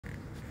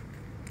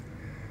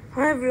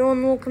Hi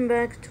everyone, welcome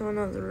back to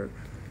another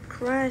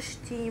Crash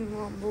Team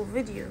Rumble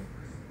video.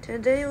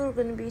 Today we're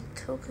going to be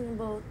talking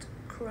about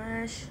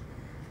Crash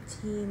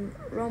Team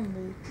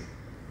Rumble.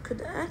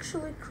 Could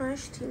actually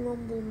Crash Team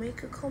Rumble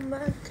make a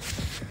comeback?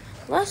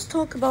 Let's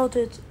talk about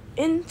it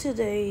in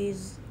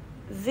today's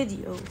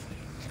video.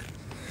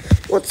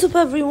 What's up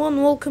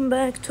everyone, welcome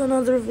back to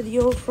another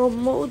video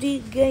from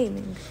Modi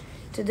Gaming.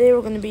 Today we're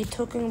going to be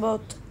talking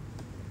about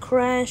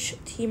Crash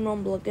Team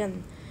Rumble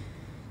again.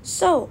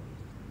 So,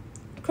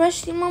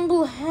 Crash Team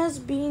Rumble has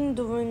been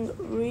doing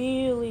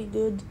really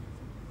good,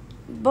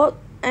 but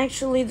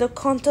actually the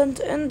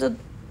content ended.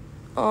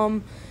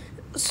 Firstly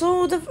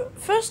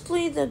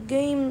the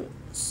game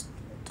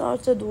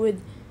started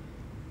with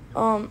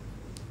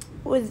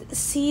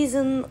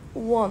season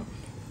 1,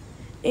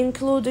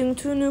 including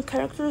 2 new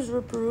characters,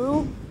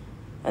 Ripperoo,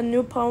 a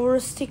new power,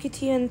 Sticky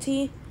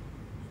TNT,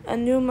 a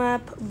new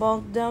map,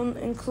 Bogged Down,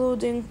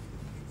 including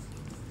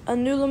a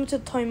new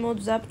limited time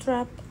mode, Zap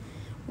Trap,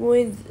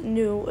 with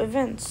new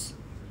events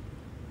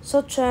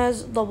such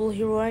as Double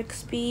Hero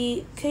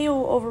XP,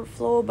 KO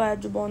Overflow,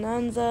 Badge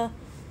Bonanza,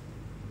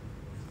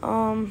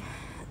 and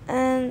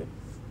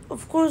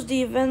of course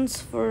the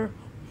events for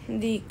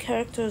the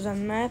characters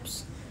and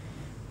maps.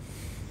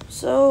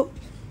 So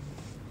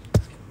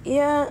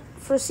yeah,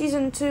 for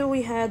season 2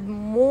 we had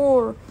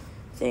more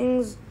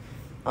things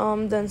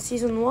than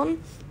season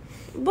 1,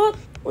 but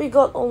we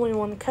got only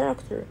one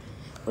character,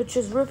 which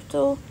is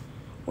Ripto.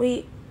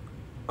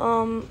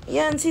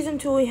 In season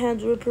 2 we had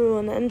Ripperoo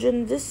and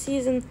Engine. This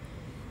season,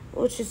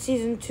 which is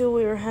season 2,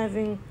 we are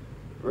having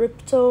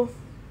Ripto.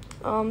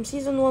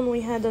 Season 1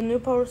 we had a new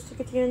power,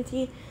 Sticky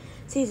TNT.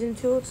 Season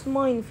 2 it's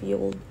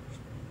Minefield.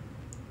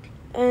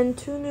 And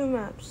 2 new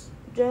maps,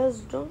 Jazz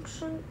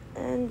Junction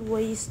and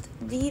Waist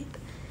Deep,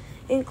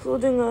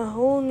 including a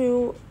whole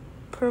new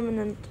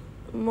permanent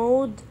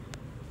mode,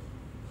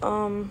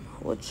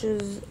 which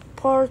is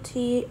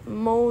Party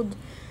Mode.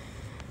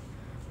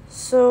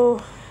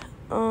 So,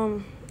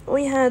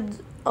 we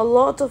had a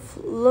lot of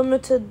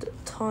limited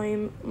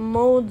time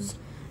modes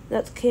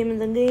that came in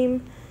the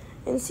game.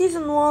 In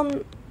season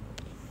 1,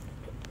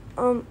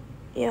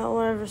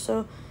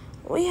 so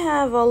we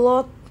have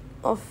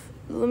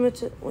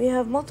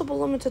multiple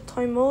limited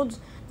time modes,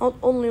 not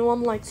only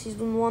one like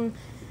season 1,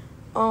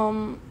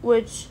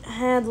 which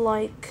had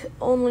like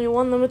only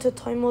one limited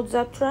time mode,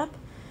 Zap Trap.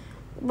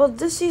 But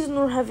this season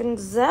we're having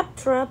Zap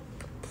Trap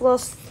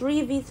plus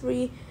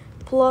 3v3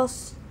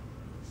 plus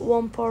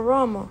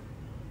Wamparama.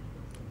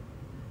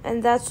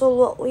 And that's all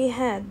what we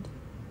had.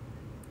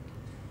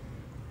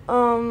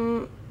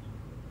 And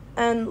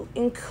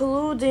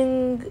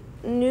including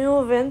new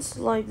events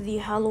like the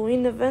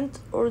Halloween event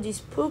or the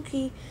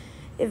Spooky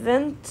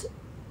event,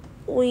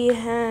 we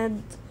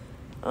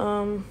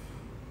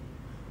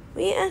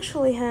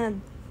actually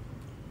had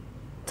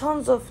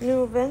tons of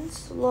new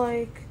events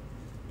like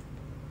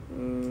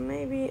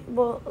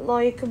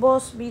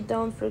Boss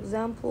Beatdown, for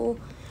example.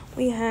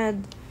 We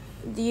had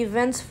the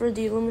events for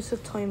the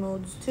limited time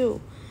modes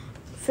too.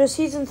 For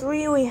season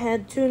 3 we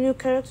had 2 new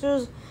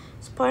characters,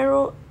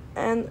 Spyro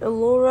and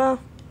Elora.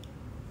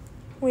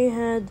 We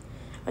had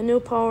a new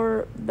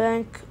power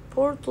bank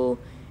portal,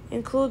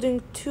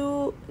 including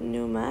 2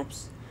 new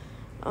maps,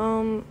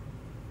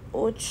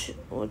 which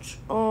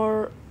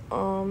are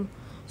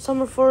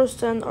Summer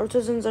Forest and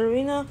Artisans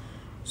Arena.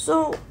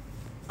 So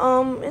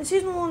in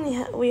season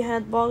 1 we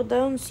had Bogged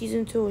Down.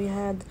 Season 2 we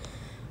had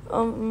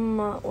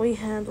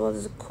what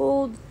is it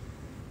called,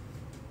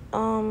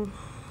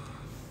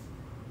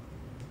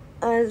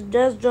 as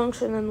Jazz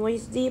Junction and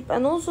Waist Deep.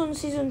 And also in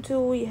season 2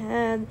 we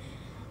had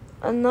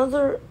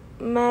another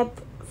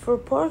map for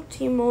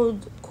party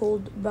mode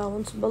called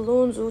Bounce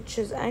Balloons, which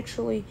is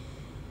actually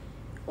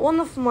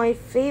one of my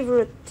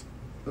favorite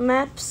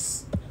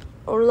maps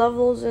or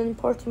levels in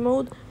party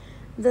mode.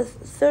 The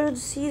 3rd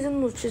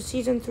season, which is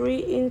season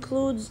 3,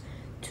 includes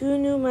 2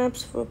 new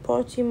maps for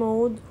party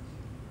mode,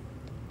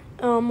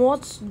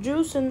 What's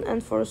Juicin'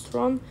 and First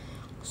Run.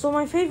 So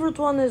my favorite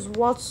one is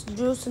What's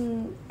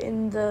Juicin'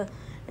 in the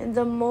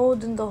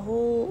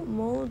whole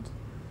mode.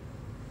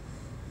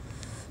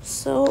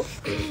 So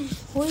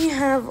we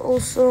have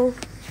also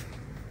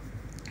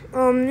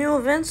new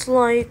events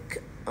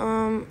like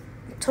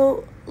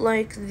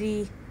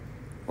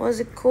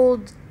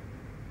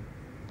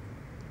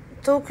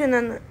token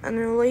and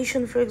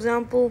annihilation, for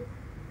example.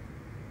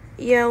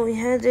 Yeah, we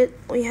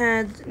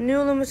had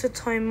new limited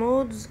time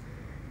modes,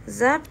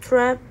 Zap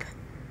Trap,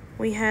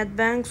 we had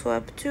Bank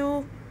Swap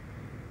 2,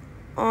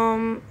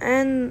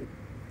 and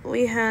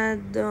we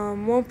had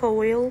Wampa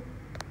Whale.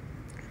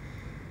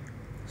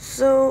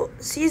 So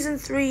season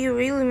 3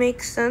 really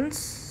makes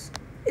sense.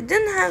 It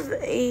didn't have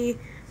a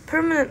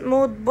permanent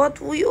mode, but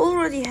we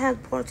already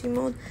had party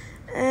mode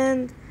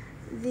and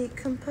the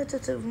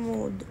competitive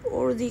mode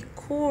or the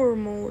core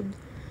mode.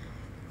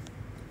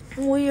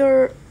 We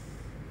are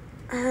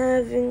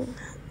having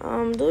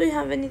do we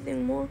have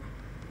anything more?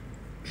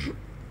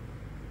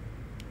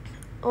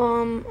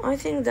 I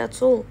think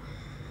that's all.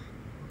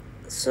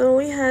 So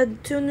we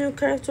had 2 new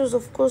characters,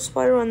 of course,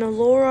 Spyro and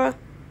Elora.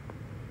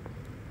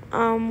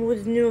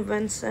 with new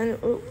events,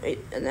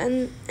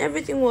 and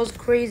everything was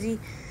crazy.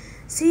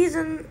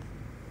 Season,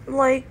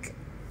 like,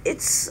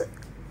 it's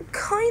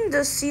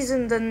kinda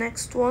season the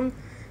next one,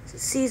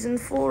 season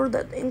 4,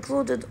 that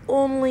included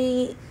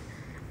only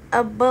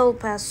a bell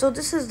pass. So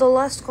this is the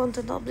last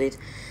content update.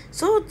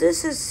 So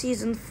this is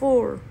season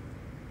 4.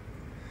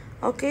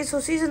 Okay, so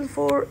season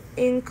 4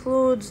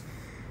 includes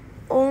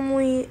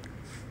only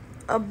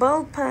a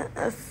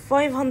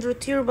 500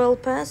 tier bell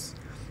pass,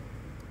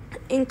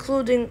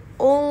 including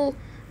all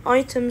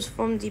items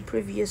from the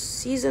previous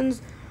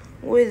seasons,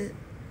 with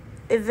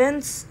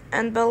events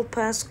and bell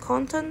pass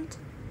content,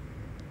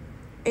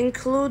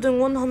 including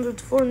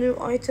 104 new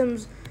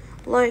items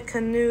like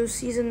a new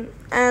season.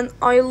 And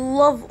I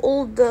love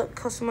all the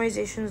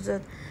customizations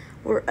that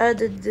were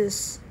added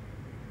this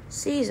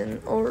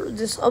season or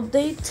this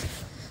update.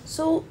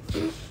 So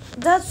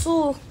that's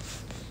all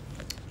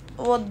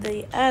what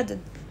they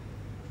added.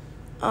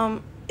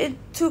 It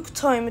took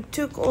time. It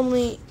took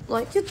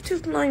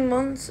 9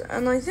 months,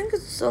 and I think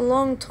it's a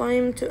long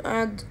time to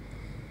add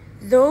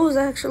those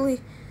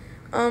actually.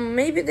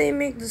 Maybe they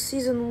make the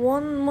season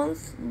 1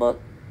 month, but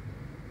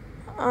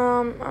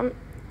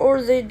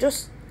or they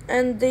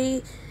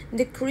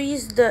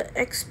decrease the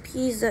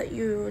XPs that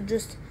you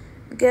just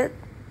get,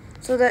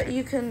 so that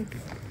you can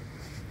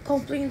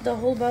complete the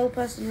whole battle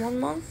pass in 1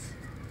 month,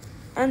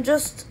 and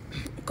just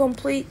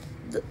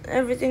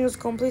everything is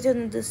completed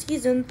in the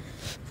season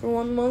for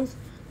 1 month.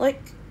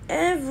 Like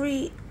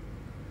every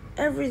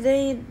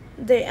day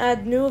they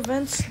add new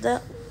events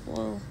that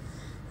will,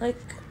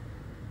 like,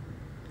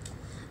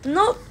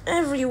 not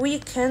every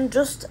weekend,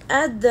 just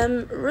add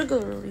them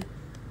regularly.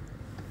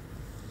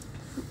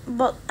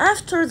 But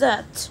after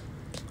that,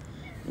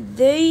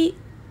 they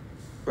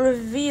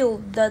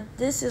revealed that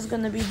this is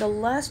gonna be the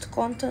last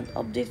content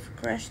update for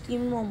Crash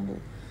Team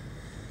Rumble,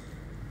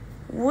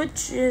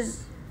 which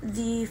is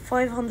the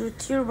 500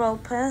 tier bell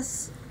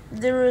pass.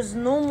 There is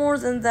no more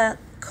than that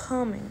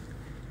coming.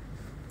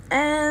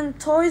 And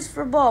Toys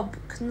for Bob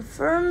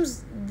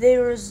confirms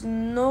there is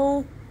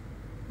no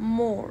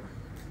more.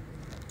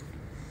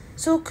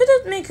 So could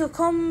it make a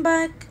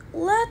comeback?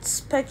 Let's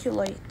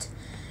speculate.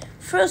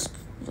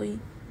 Firstly,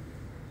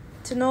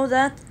 to know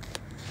that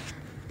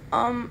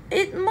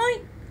it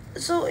might.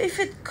 So if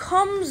it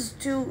comes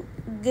to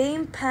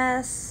Game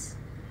Pass,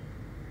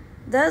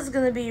 that's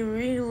gonna be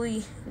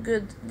really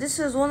good. This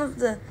is one of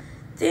the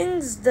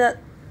things that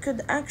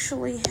could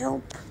actually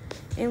help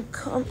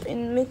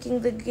in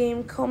making the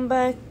game come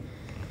back,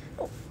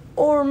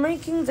 or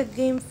making the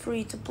game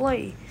free to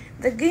play.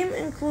 The game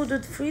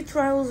included free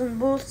trials in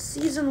both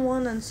Season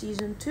 1 and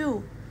Season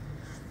 2,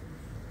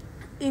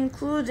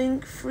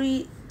 including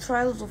free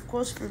trials, of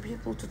course, for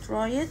people to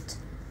try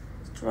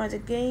the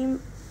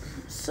game.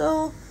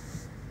 So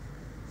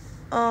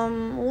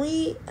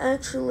we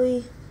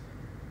actually,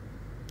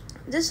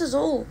 this is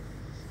all.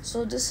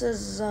 So this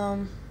is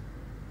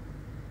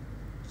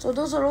so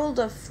those are all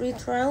the free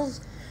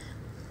trials.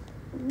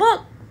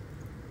 But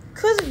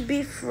could it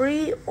be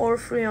free or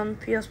free on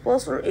PS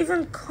Plus, or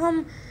even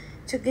come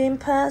to Game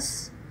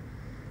Pass?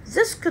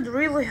 This could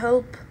really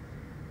help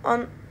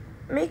on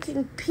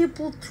making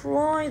people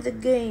try the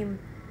game,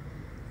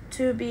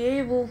 to be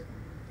able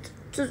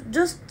to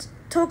just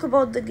talk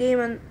about the game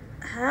and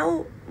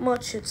how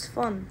much it's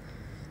fun.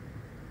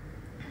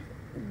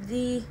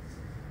 The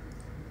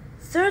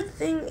third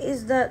thing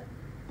is that,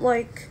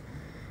 like,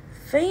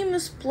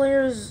 famous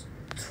players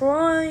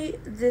try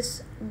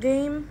this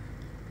game,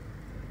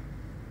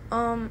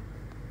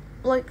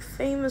 like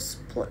famous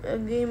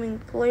gaming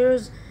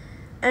players,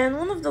 and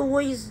one of the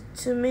ways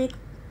to make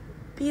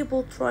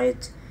people try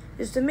it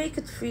is to make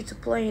it free to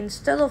play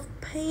instead of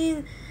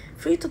paying.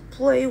 Free to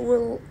play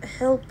will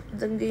help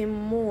the game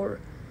more,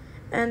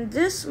 and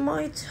this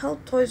might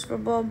help Toys for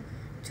Bob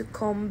to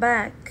come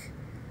back.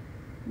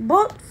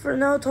 But for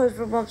now, Toys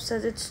for Bob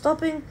said it's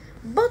stopping,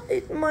 but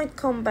it might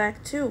come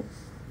back too.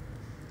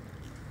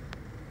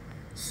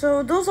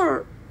 So those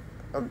are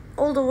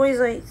all the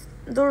ways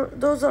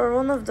those are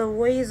one of the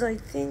ways I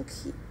think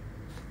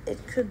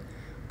it could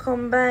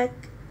come back.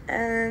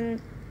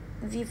 And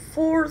the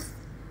fourth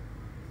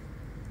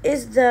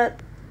is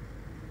that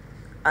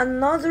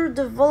another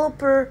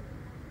developer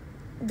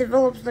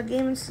develops the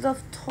game instead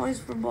of Toys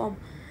for Bob.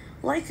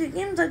 Like a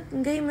game that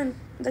came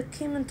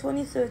in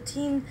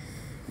 2013,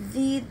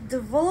 the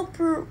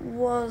developer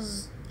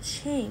was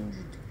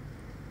changed.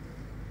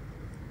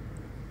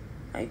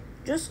 I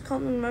just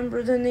can't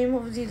remember the name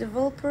of the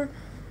developer.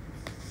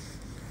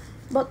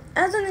 But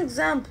as an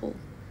example,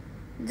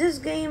 this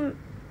game,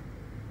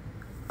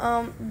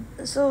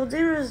 so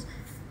there is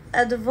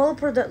a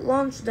developer that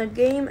launched the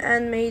game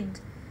and made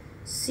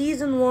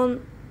Season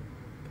 1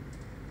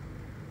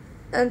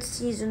 and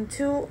Season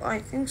 2, I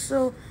think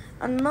so.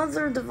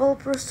 Another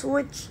developer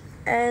switched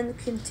and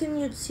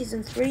continued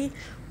Season 3,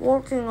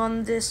 working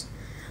on this,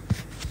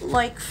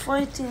 like,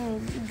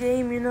 fighting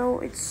game,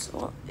 it's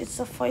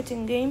a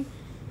fighting game.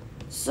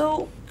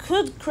 So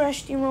could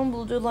Crash Team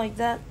Rumble do like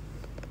that?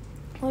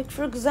 Like,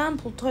 for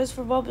example, Toys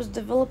for Bob is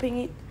developing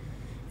it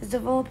is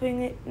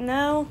developing it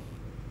now.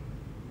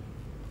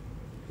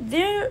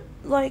 They're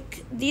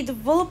like, the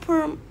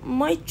developer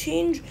might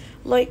change,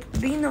 like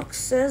Beenox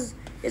says,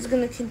 is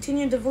gonna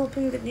continue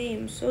developing the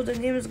game, so the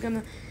game is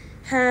gonna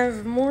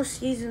have more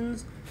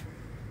seasons.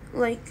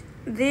 Like,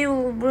 they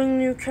will bring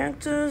new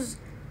characters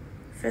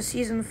for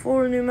season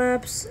 4, new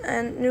maps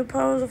and new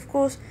powers, of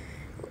course,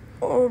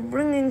 or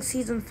bringing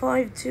season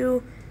 5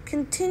 too,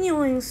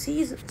 continuing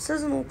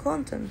seasonal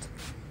content.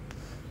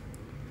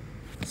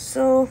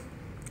 So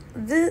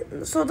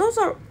those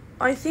are,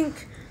 I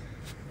think,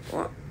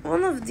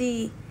 one of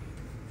the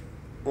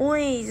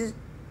ways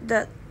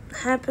that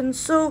happen.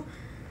 So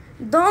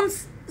Don,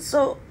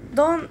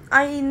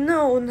 I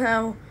know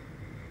now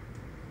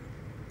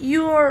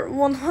you are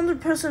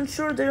 100%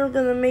 sure they're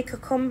gonna make a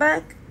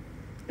comeback.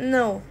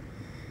 No,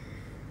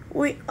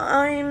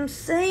 I'm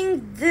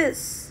saying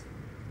this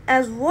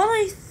as what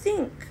I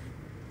think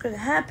could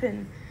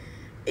happen.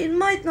 It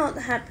might not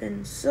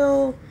happen.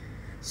 So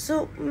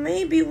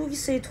maybe we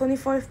say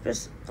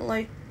 25%,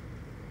 like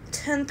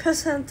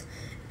 10%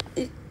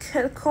 it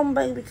can come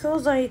back,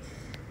 because I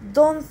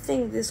don't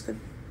think this could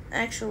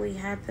actually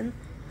happen.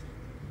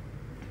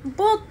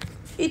 But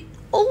it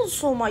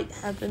also might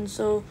happen,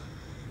 so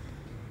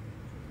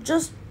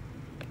just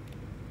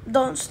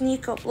don't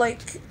sneak up.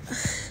 Like,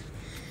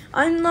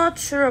 I'm not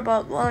sure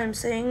about what I'm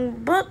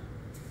saying, but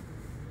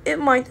it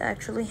might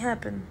actually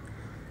happen.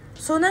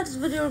 So next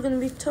video we're gonna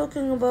be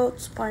talking about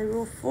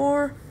Spyro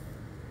 4.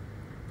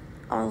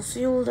 I'll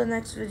see you in the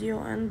next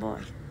video, and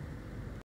bye.